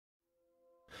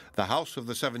The House of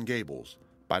the Seven Gables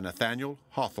by Nathaniel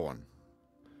Hawthorne.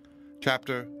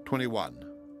 Chapter 21.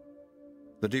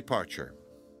 The Departure.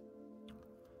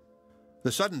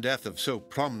 The sudden death of so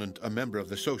prominent a member of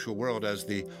the social world as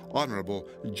the Honorable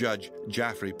Judge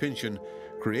Jaffrey Pynchon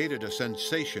created a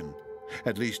sensation,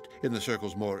 at least in the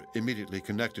circles more immediately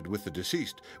connected with the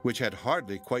deceased, which had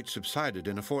hardly quite subsided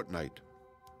in a fortnight.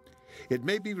 It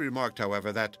may be remarked,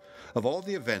 however, that of all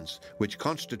the events which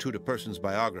constitute a person's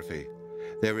biography,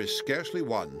 there is scarcely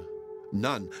one,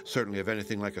 none certainly of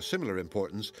anything like a similar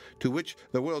importance, to which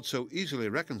the world so easily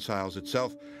reconciles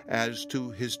itself as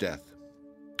to his death.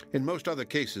 In most other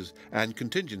cases and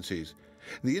contingencies,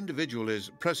 the individual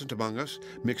is present among us,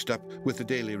 mixed up with the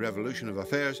daily revolution of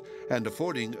affairs, and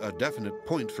affording a definite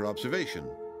point for observation.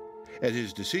 At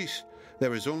his decease,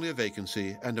 there is only a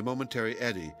vacancy and a momentary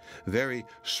eddy, very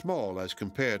small as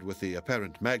compared with the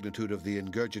apparent magnitude of the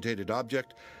ingurgitated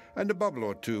object, and a bubble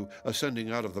or two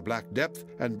ascending out of the black depth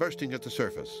and bursting at the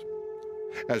surface.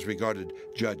 As regarded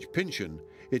Judge Pynchon,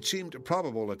 it seemed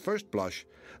probable at first blush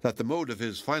that the mode of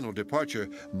his final departure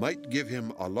might give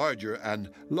him a larger and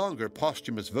longer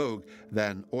posthumous vogue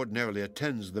than ordinarily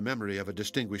attends the memory of a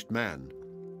distinguished man.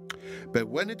 But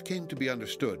when it came to be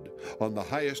understood, on the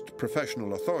highest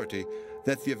professional authority,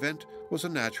 that the event was a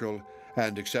natural,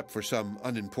 and except for some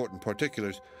unimportant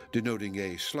particulars denoting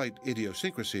a slight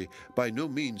idiosyncrasy, by no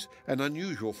means an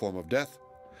unusual form of death,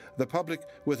 the public,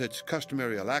 with its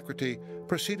customary alacrity,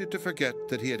 proceeded to forget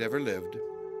that he had ever lived.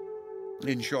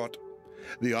 In short,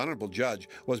 the honorable judge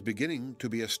was beginning to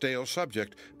be a stale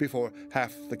subject before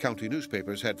half the county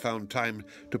newspapers had found time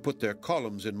to put their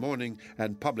columns in mourning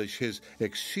and publish his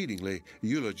exceedingly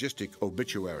eulogistic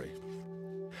obituary.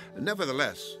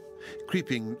 Nevertheless,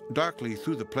 creeping darkly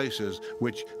through the places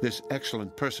which this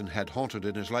excellent person had haunted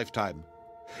in his lifetime,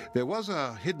 there was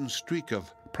a hidden streak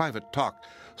of private talk,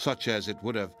 such as it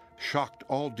would have shocked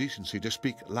all decency to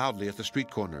speak loudly at the street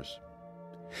corners.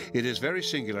 It is very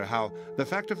singular how the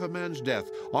fact of a man's death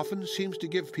often seems to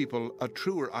give people a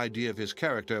truer idea of his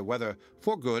character, whether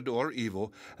for good or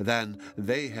evil, than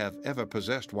they have ever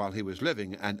possessed while he was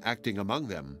living and acting among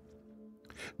them.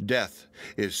 Death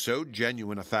is so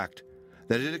genuine a fact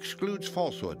that it excludes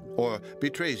falsehood or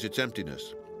betrays its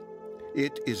emptiness.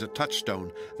 It is a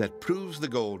touchstone that proves the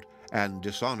gold and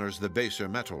dishonors the baser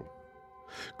metal.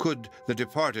 Could the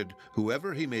departed,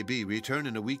 whoever he may be, return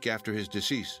in a week after his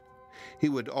decease, he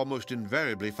would almost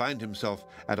invariably find himself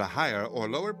at a higher or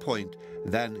lower point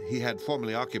than he had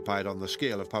formerly occupied on the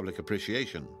scale of public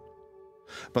appreciation.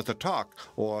 But the talk,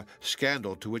 or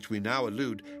scandal to which we now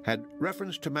allude, had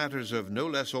reference to matters of no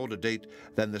less old a date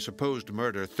than the supposed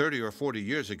murder 30 or 40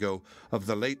 years ago of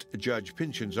the late Judge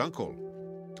Pynchon's uncle.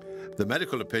 The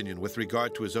medical opinion with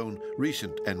regard to his own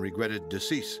recent and regretted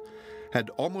decease had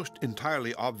almost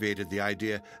entirely obviated the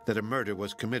idea that a murder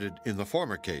was committed in the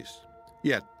former case.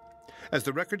 Yet, as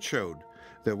the record showed,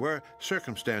 there were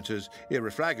circumstances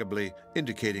irrefragably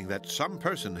indicating that some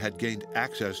person had gained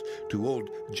access to old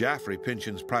Jaffrey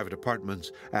Pynchon's private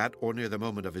apartments at or near the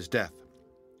moment of his death.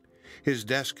 His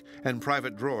desk and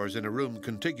private drawers in a room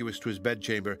contiguous to his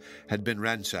bedchamber had been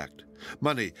ransacked.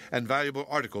 Money and valuable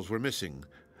articles were missing.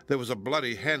 There was a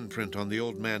bloody handprint on the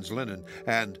old man's linen,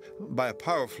 and, by a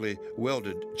powerfully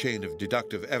welded chain of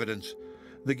deductive evidence,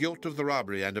 the guilt of the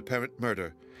robbery and apparent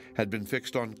murder had been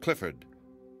fixed on Clifford,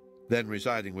 then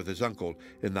residing with his uncle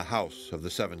in the House of the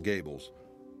Seven Gables.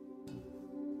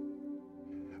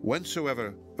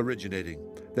 Whencesoever originating,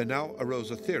 there now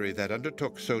arose a theory that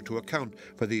undertook so to account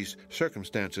for these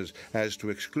circumstances as to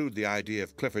exclude the idea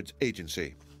of Clifford's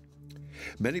agency.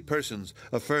 Many persons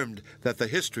affirmed that the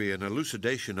history and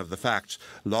elucidation of the facts,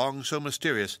 long so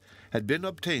mysterious, had been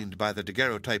obtained by the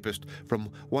daguerreotypist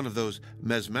from one of those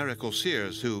mesmerical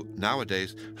seers who,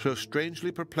 nowadays, so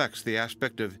strangely perplex the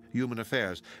aspect of human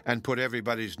affairs and put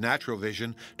everybody's natural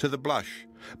vision to the blush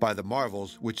by the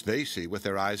marvels which they see with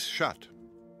their eyes shut.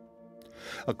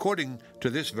 According to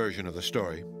this version of the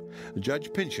story,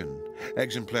 Judge Pynchon,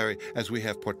 exemplary as we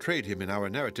have portrayed him in our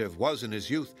narrative, was in his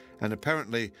youth an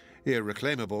apparently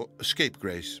irreclaimable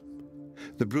scapegrace.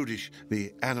 The brutish,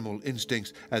 the animal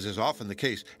instincts, as is often the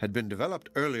case, had been developed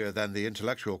earlier than the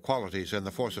intellectual qualities and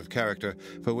the force of character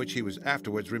for which he was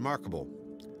afterwards remarkable.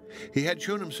 He had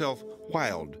shown himself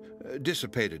wild,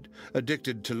 dissipated,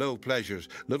 addicted to low pleasures,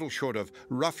 little short of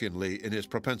ruffianly in his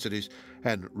propensities,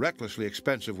 and recklessly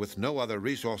expensive with no other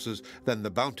resources than the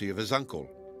bounty of his uncle.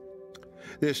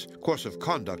 This course of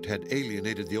conduct had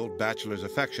alienated the old bachelor's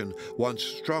affection once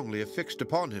strongly affixed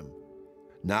upon him.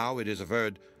 Now it is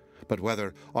averred, but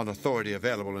whether on authority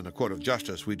available in a court of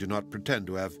justice we do not pretend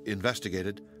to have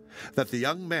investigated, that the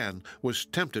young man was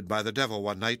tempted by the devil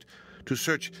one night to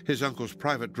search his uncle's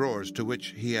private drawers to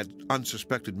which he had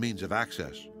unsuspected means of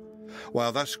access.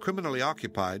 While thus criminally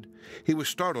occupied, he was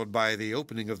startled by the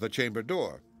opening of the chamber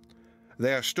door.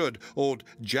 There stood old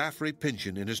Jaffrey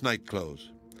Pynchon in his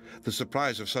nightclothes. The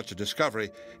surprise of such a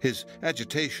discovery, his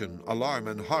agitation, alarm,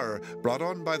 and horror, brought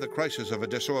on by the crisis of a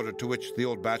disorder to which the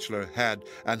old bachelor had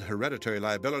an hereditary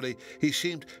liability, he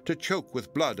seemed to choke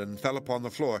with blood and fell upon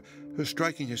the floor,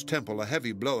 striking his temple a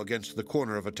heavy blow against the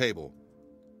corner of a table.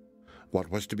 What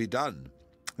was to be done?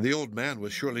 The old man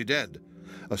was surely dead.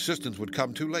 Assistance would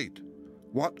come too late.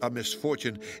 What a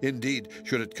misfortune, indeed,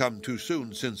 should it come too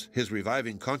soon, since his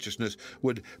reviving consciousness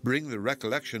would bring the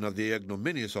recollection of the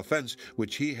ignominious offense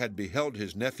which he had beheld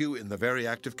his nephew in the very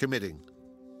act of committing.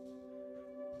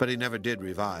 But he never did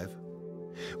revive.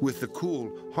 With the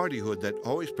cool hardihood that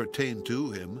always pertained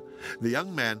to him, the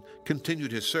young man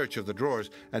continued his search of the drawers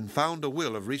and found a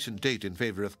will of recent date in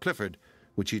favor of Clifford,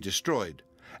 which he destroyed,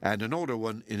 and an older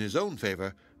one in his own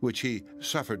favor, which he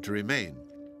suffered to remain.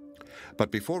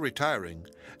 But before retiring,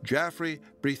 Jaffrey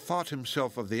bethought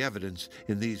himself of the evidence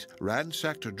in these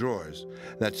ransacked drawers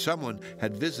that someone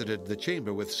had visited the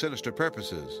chamber with sinister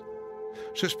purposes.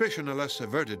 Suspicion, unless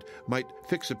averted, might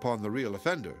fix upon the real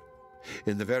offender.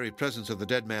 In the very presence of the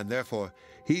dead man, therefore,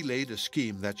 he laid a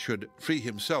scheme that should free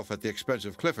himself at the expense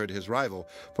of Clifford, his rival,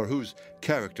 for whose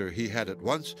character he had at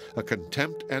once a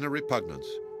contempt and a repugnance.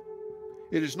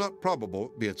 It is not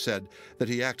probable, be it said, that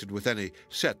he acted with any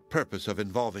set purpose of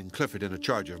involving Clifford in a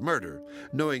charge of murder.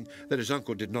 Knowing that his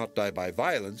uncle did not die by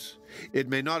violence, it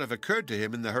may not have occurred to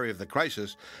him in the hurry of the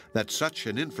crisis that such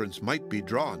an inference might be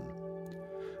drawn.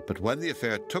 But when the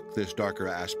affair took this darker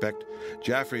aspect,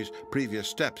 Jaffrey's previous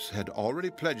steps had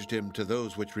already pledged him to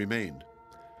those which remained.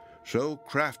 So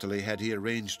craftily had he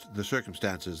arranged the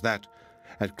circumstances that,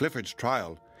 at Clifford's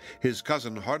trial, his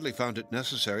cousin hardly found it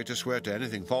necessary to swear to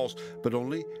anything false, but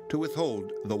only to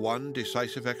withhold the one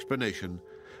decisive explanation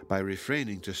by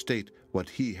refraining to state what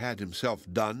he had himself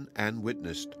done and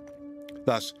witnessed.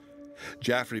 Thus,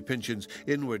 Jaffrey Pynchon's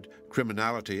inward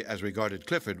criminality as regarded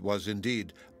Clifford was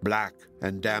indeed black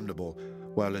and damnable,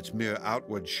 while its mere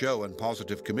outward show and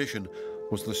positive commission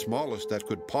was the smallest that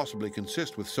could possibly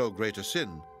consist with so great a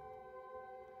sin.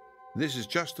 This is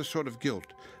just the sort of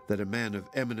guilt that a man of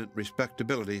eminent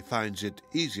respectability finds it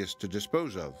easiest to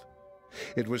dispose of.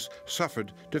 It was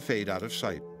suffered to fade out of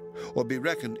sight, or be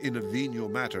reckoned in a venial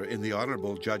matter in the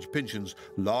Honorable Judge Pynchon's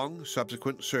long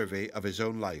subsequent survey of his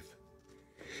own life.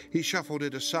 He shuffled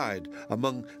it aside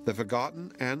among the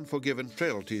forgotten and forgiven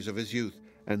frailties of his youth,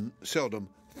 and seldom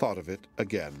thought of it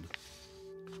again.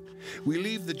 We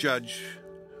leave the judge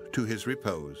to his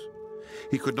repose.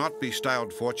 He could not be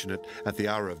styled fortunate at the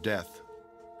hour of death.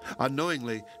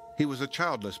 Unknowingly, he was a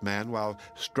childless man while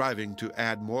striving to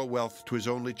add more wealth to his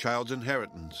only child's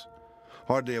inheritance.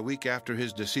 Hardly a week after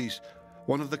his decease,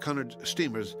 one of the Cunard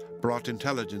steamers brought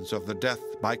intelligence of the death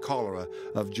by cholera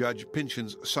of Judge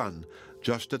Pynchon's son,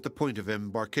 just at the point of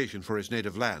embarkation for his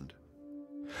native land.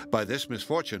 By this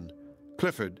misfortune,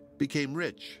 Clifford became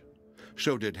rich.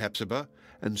 So did Hepzibah,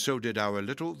 and so did our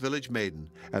little village maiden,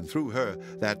 and through her,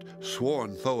 that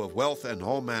sworn foe of wealth and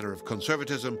all manner of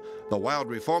conservatism, the wild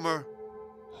reformer,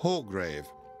 Holgrave.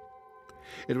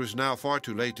 It was now far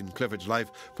too late in Clifford's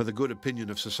life for the good opinion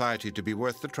of society to be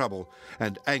worth the trouble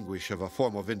and anguish of a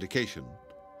formal vindication.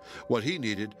 What he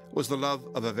needed was the love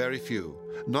of a very few,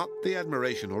 not the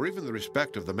admiration or even the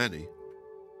respect of the many.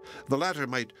 The latter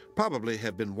might probably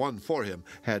have been won for him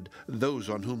had those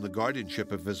on whom the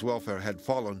guardianship of his welfare had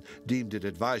fallen deemed it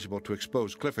advisable to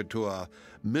expose Clifford to a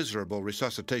miserable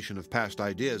resuscitation of past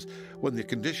ideas, when the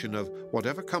condition of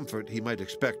whatever comfort he might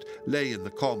expect lay in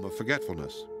the calm of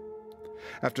forgetfulness.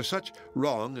 After such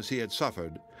wrong as he had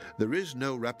suffered, there is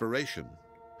no reparation.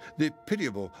 The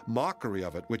pitiable mockery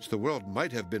of it, which the world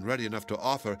might have been ready enough to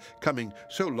offer, coming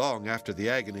so long after the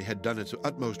agony had done its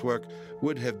utmost work,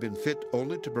 would have been fit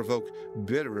only to provoke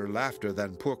bitterer laughter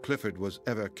than poor Clifford was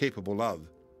ever capable of.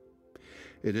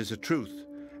 It is a truth,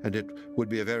 and it would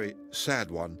be a very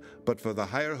sad one, but for the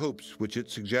higher hopes which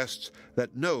it suggests,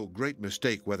 that no great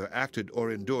mistake, whether acted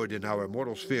or endured in our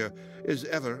mortal sphere, is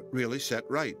ever really set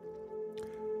right.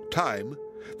 Time,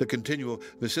 the continual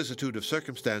vicissitude of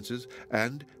circumstances,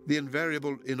 and the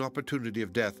invariable inopportunity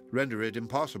of death render it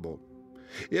impossible.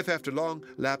 If after long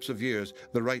lapse of years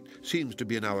the right seems to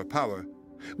be in our power,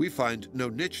 we find no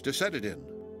niche to set it in.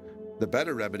 The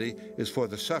better remedy is for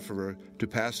the sufferer to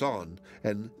pass on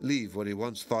and leave what he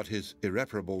once thought his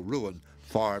irreparable ruin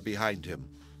far behind him.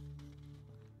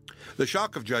 The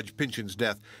shock of Judge Pynchon's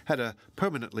death had a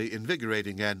permanently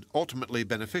invigorating and ultimately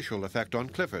beneficial effect on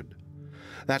Clifford.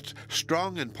 That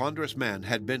strong and ponderous man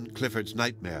had been Clifford's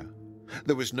nightmare.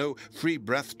 There was no free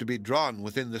breath to be drawn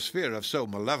within the sphere of so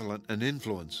malevolent an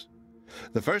influence.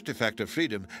 The first effect of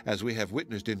freedom, as we have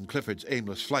witnessed in Clifford's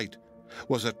aimless flight,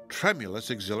 was a tremulous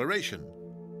exhilaration.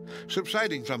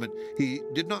 Subsiding from it, he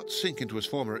did not sink into his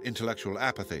former intellectual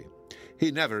apathy.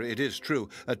 He never, it is true,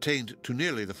 attained to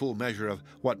nearly the full measure of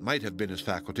what might have been his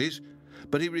faculties,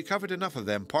 but he recovered enough of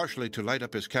them partially to light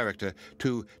up his character,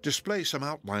 to display some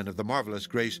outline of the marvelous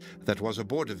grace that was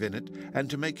abortive in it, and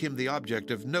to make him the object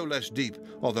of no less deep,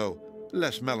 although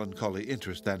less melancholy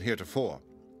interest than heretofore.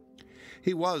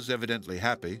 He was evidently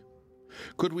happy.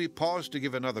 Could we pause to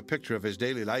give another picture of his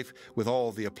daily life, with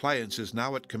all the appliances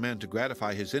now at command to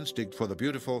gratify his instinct for the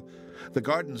beautiful, the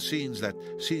garden scenes that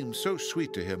seemed so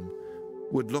sweet to him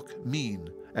would look mean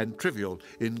and trivial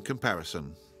in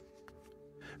comparison.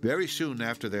 Very soon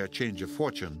after their change of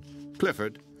fortune,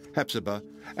 Clifford, Hepzibah,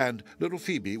 and little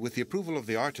Phoebe, with the approval of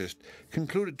the artist,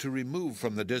 concluded to remove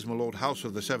from the dismal old house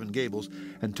of the Seven Gables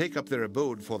and take up their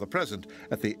abode for the present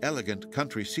at the elegant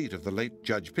country seat of the late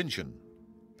Judge Pyncheon.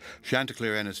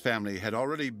 Chanticleer and his family had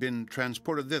already been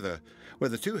transported thither, where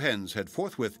the two hens had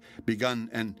forthwith begun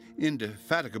an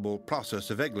indefatigable process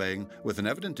of egg-laying, with an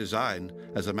evident design,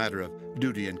 as a matter of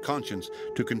duty and conscience,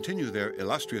 to continue their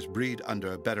illustrious breed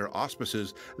under better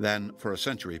auspices than for a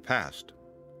century past.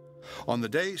 On the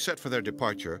day set for their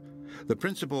departure, the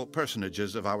principal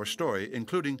personages of our story,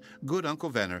 including good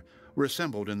Uncle Venner, were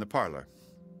assembled in the parlor.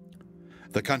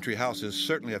 "The country house is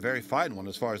certainly a very fine one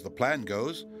as far as the plan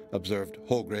goes," observed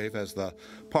Holgrave as the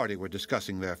party were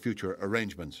discussing their future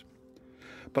arrangements.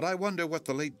 "But I wonder what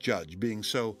the late judge, being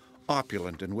so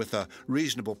opulent and with a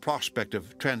reasonable prospect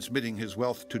of transmitting his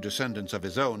wealth to descendants of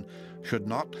his own, should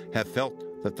not have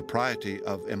felt that the propriety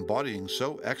of embodying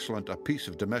so excellent a piece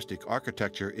of domestic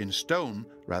architecture in stone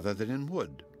rather than in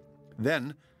wood.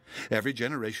 Then every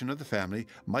generation of the family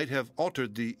might have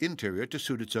altered the interior to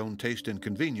suit its own taste and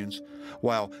convenience,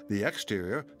 while the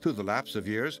exterior, through the lapse of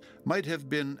years, might have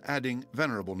been adding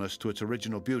venerableness to its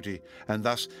original beauty, and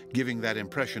thus giving that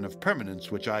impression of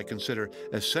permanence which I consider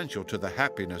essential to the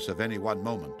happiness of any one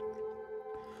moment."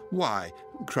 "Why,"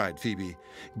 cried Phoebe,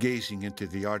 gazing into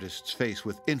the artist's face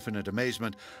with infinite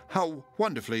amazement, "how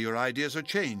wonderfully your ideas are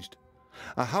changed!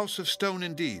 A house of stone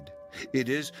indeed! It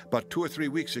is but 2 or 3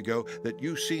 weeks ago that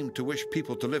you seemed to wish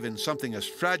people to live in something as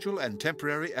fragile and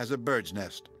temporary as a bird's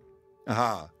nest."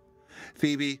 "Ah,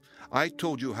 Phoebe, I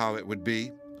told you how it would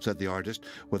be," said the artist,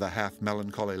 with a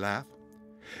half-melancholy laugh.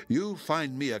 "You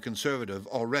find me a conservative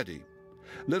already.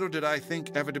 Little did I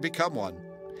think ever to become one.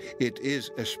 It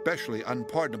is especially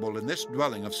unpardonable in this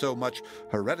dwelling of so much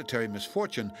hereditary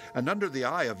misfortune, and under the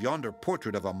eye of yonder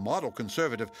portrait of a model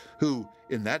conservative, who,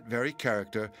 in that very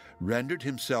character, rendered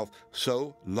himself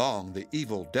so long the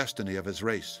evil destiny of his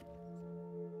race."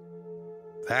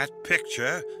 "That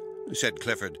picture," said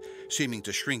Clifford, seeming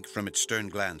to shrink from its stern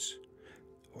glance.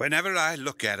 "Whenever I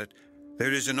look at it,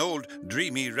 there is an old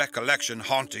dreamy recollection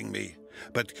haunting me,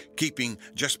 but keeping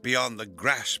just beyond the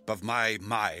grasp of my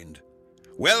mind.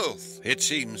 Wealth, it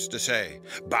seems to say,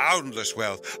 boundless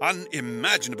wealth,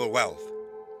 unimaginable wealth.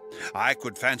 I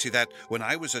could fancy that when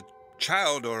I was a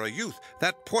child or a youth,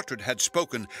 that portrait had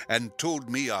spoken and told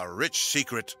me a rich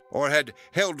secret, or had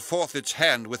held forth its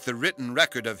hand with the written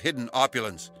record of hidden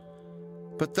opulence.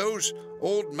 But those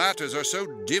old matters are so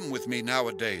dim with me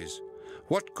nowadays.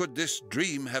 What could this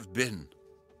dream have been?"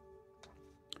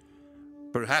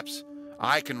 "Perhaps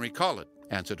I can recall it,"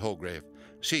 answered Holgrave.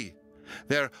 "See,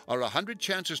 there are 100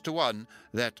 chances to 1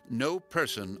 that no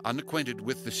person unacquainted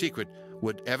with the secret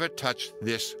would ever touch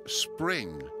this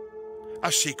spring." "A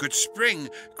secret spring!"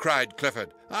 cried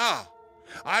Clifford. "Ah,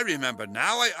 I remember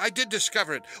now. I did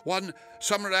discover it one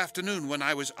summer afternoon when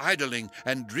I was idling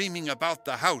and dreaming about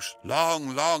the house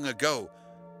long, long ago.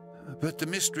 But the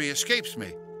mystery escapes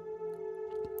me."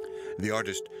 The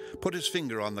artist put his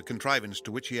finger on the contrivance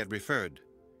to which he had referred.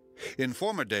 In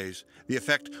former days, the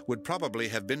effect would probably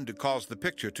have been to cause the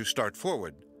picture to start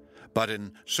forward, but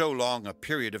in so long a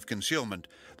period of concealment,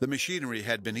 the machinery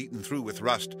had been eaten through with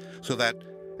rust, so that,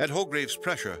 at Holgrave's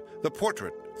pressure, the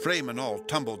portrait, frame and all,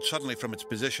 tumbled suddenly from its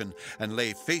position and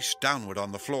lay face downward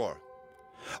on the floor.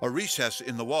 A recess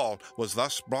in the wall was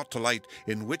thus brought to light,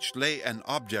 in which lay an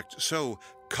object so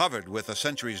covered with a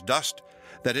century's dust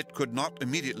that it could not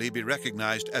immediately be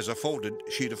recognized as a folded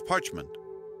sheet of parchment.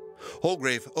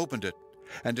 Holgrave opened it,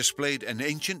 and displayed an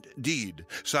ancient deed,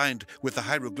 signed with the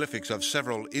hieroglyphics of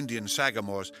several Indian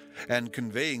sagamores, and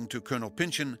conveying to Colonel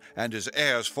Pyncheon and his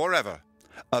heirs forever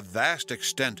a vast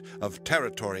extent of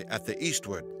territory at the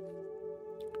eastward.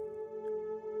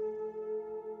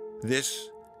 This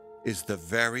is the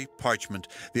very parchment,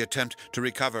 the attempt to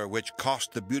recover which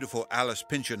cost the beautiful Alice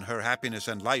Pyncheon her happiness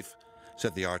and life,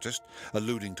 said the artist,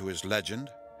 alluding to his legend.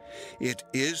 "It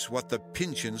is what the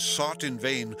Pinchins sought in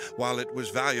vain while it was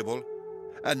valuable,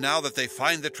 and now that they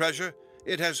find the treasure,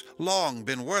 it has long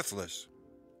been worthless."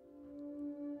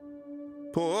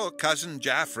 "Poor cousin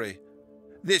Jaffrey!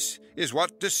 This is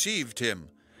what deceived him,"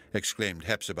 exclaimed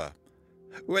Hepzibah.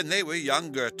 "When they were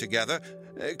younger together,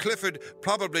 Clifford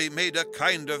probably made a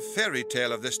kind of fairy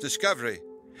tale of this discovery.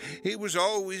 He was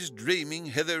always dreaming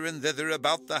hither and thither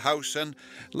about the house and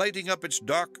lighting up its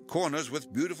dark corners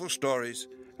with beautiful stories.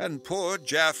 And poor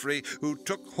Jaffrey, who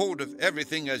took hold of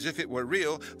everything as if it were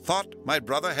real, thought my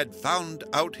brother had found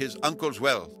out his uncle's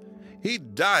wealth. He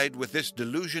died with this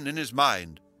delusion in his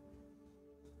mind."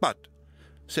 "But,"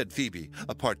 said Phoebe,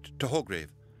 apart to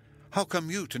Holgrave, "how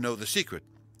come you to know the secret?"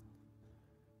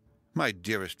 "My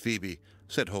dearest Phoebe,"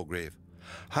 said Holgrave,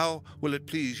 "how will it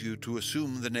please you to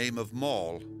assume the name of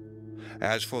Maul?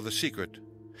 As for the secret,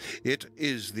 it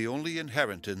is the only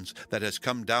inheritance that has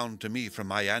come down to me from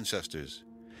my ancestors.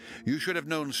 You should have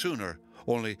known sooner,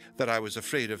 only that I was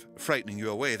afraid of frightening you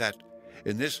away, that,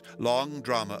 in this long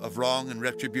drama of wrong and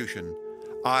retribution,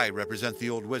 I represent the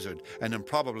old wizard, and am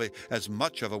probably as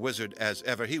much of a wizard as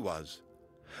ever he was.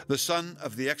 The son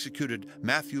of the executed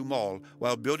Matthew Maul,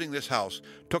 while building this house,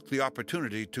 took the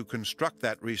opportunity to construct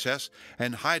that recess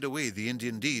and hide away the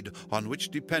Indian deed on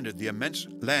which depended the immense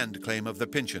land claim of the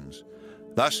Pinchins.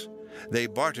 Thus, they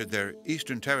bartered their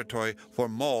eastern territory for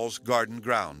Maul's garden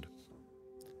ground."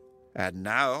 "And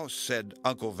now," said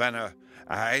Uncle Venner,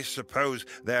 "I suppose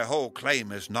their whole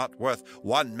claim is not worth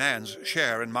one man's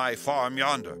share in my farm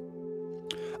yonder."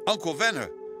 "Uncle Venner,"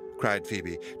 cried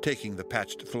Phoebe, taking the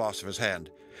patched philosopher's hand,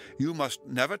 "you must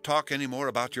never talk any more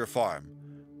about your farm.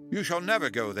 You shall never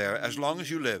go there as long as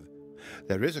you live.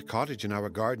 There is a cottage in our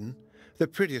garden, the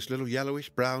prettiest little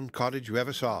yellowish-brown cottage you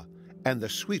ever saw, and the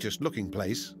sweetest-looking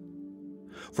place,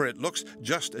 for it looks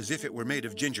just as if it were made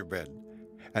of gingerbread,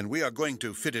 and we are going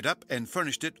to fit it up and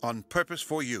furnish it on purpose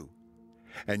for you.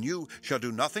 And you shall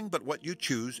do nothing but what you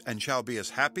choose, and shall be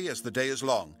as happy as the day is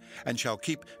long, and shall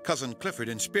keep Cousin Clifford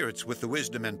in spirits with the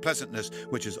wisdom and pleasantness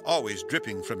which is always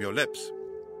dripping from your lips."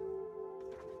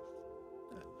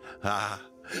 "Ah,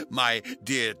 my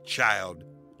dear child,"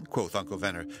 quoth Uncle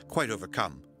Venner, quite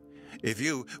overcome, "if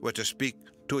you were to speak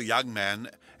to a young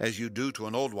man as you do to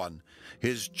an old one,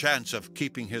 his chance of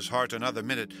keeping his heart another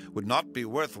minute would not be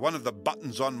worth one of the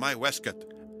buttons on my waistcoat.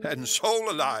 And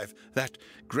soul alive, that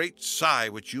great sigh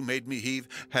which you made me heave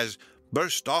has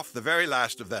burst off the very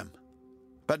last of them.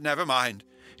 But never mind,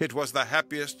 it was the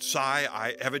happiest sigh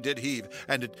I ever did heave,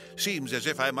 and it seems as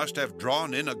if I must have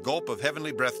drawn in a gulp of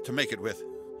heavenly breath to make it with.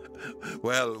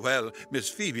 Well, well, Miss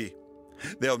Phoebe,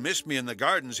 they'll miss me in the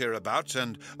gardens hereabouts,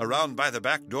 and around by the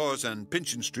back doors and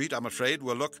Pinchin Street, I'm afraid,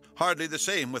 will look hardly the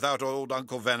same without old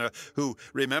Uncle Venner, who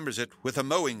remembers it with a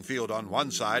mowing field on one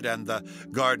side and the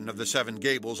garden of the Seven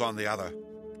Gables on the other.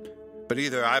 But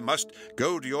either I must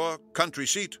go to your country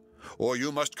seat, or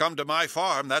you must come to my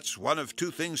farm. That's one of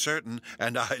two things certain,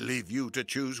 and I leave you to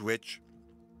choose which."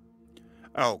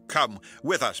 "Oh, come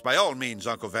with us, by all means,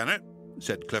 Uncle Venner,"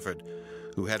 said Clifford,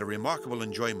 who had a remarkable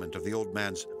enjoyment of the old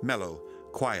man's mellow,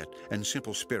 quiet, and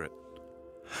simple spirit.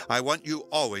 "I want you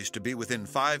always to be within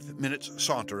 5 minutes'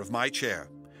 saunter of my chair.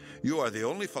 You are the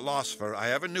only philosopher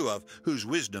I ever knew of whose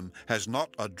wisdom has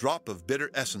not a drop of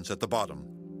bitter essence at the bottom."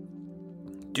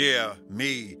 "Dear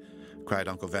me," cried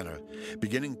Uncle Venner,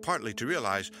 beginning partly to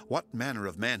realize what manner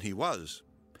of man he was.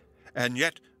 "And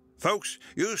yet folks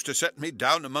used to set me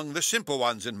down among the simple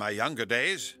ones in my younger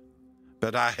days.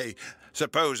 But I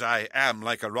suppose I am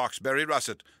like a Roxbury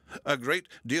russet, a great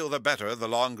deal the better the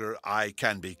longer I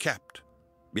can be kept.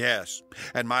 Yes,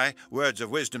 and my words of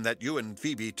wisdom that you and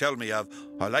Phoebe tell me of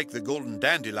are like the golden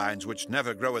dandelions which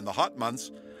never grow in the hot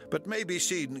months, but may be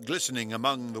seen glistening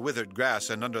among the withered grass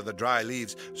and under the dry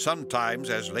leaves sometimes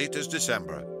as late as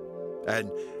December. And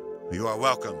you are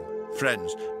welcome,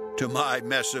 friends, to my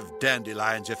mess of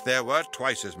dandelions if there were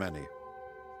twice as many."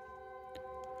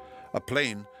 A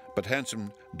plain but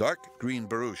handsome dark green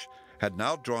barouche had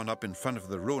now drawn up in front of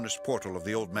the ruinous portal of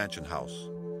the old mansion house.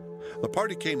 The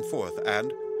party came forth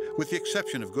and, with the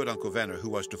exception of good Uncle Venner, who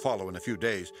was to follow in a few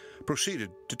days,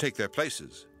 proceeded to take their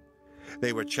places.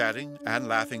 They were chatting and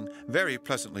laughing very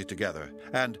pleasantly together,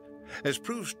 and, as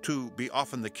proves to be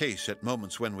often the case at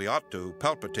moments when we ought to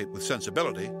palpitate with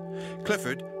sensibility,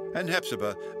 Clifford and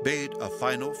Hepzibah bade a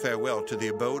final farewell to the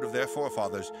abode of their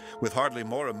forefathers with hardly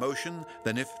more emotion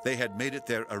than if they had made it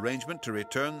their arrangement to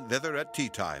return thither at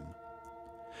tea-time.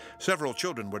 Several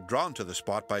children were drawn to the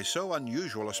spot by so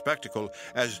unusual a spectacle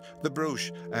as the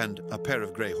barouche and a pair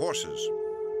of gray horses.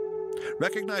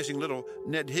 Recognizing little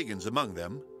Ned Higgins among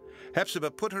them,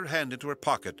 Hepzibah put her hand into her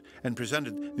pocket and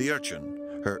presented the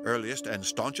urchin, her earliest and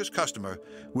staunchest customer,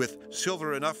 with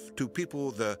silver enough to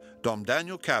people the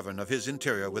Domdaniel cavern of his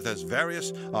interior with as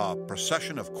various a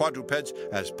procession of quadrupeds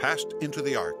as passed into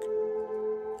the ark.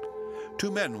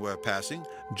 Two men were passing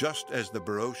just as the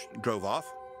barouche drove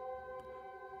off.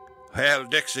 "Well,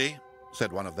 Dixie,"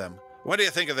 said one of them, "what do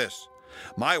you think of this?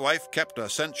 My wife kept a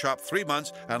cent shop 3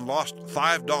 months and lost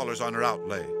 $5 on her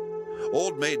outlay.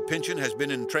 Old maid Pinchin has been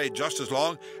in trade just as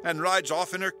long and rides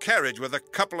off in her carriage with a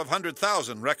couple of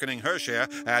 100,000, reckoning her share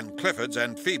and Clifford's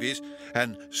and Phoebe's,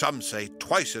 and some say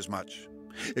twice as much.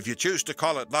 If you choose to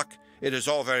call it luck, it is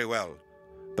all very well.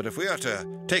 But if we are to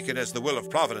take it as the will of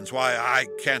Providence, why, I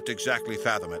can't exactly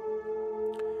fathom it."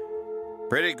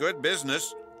 "Pretty good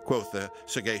business," quoth the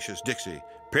sagacious Dixie.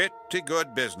 "Pretty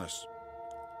good business."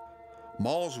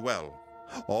 Moll's Well,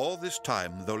 all this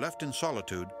time, though left in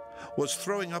solitude, was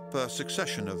throwing up a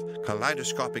succession of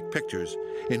kaleidoscopic pictures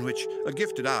in which a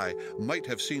gifted eye might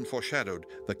have seen foreshadowed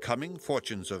the coming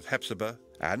fortunes of Hepzibah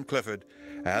and Clifford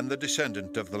and the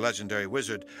descendant of the legendary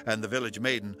wizard and the village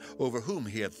maiden over whom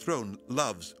he had thrown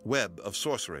love's web of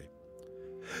sorcery.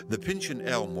 The Pinchin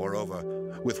elm, moreover,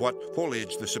 with what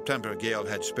foliage the September gale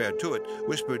had spared to it,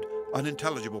 whispered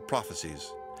unintelligible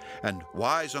prophecies, and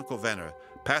wise Uncle Venner,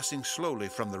 passing slowly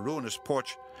from the ruinous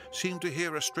porch, seemed to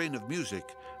hear a strain of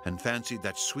music and fancied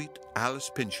that sweet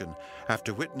Alice Pinchin,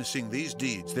 after witnessing these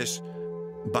deeds, this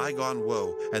bygone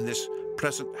woe, and this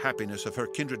present happiness of her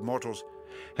kindred mortals,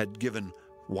 had given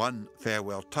one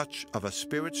farewell touch of a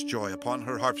spirit's joy upon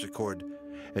her harpsichord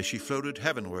as she floated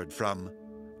heavenward from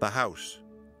the house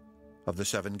of the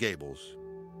Seven Gables.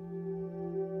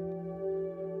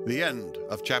 The end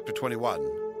of Chapter 21,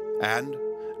 and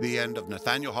the end of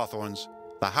Nathaniel Hawthorne's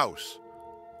The House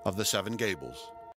of the Seven Gables.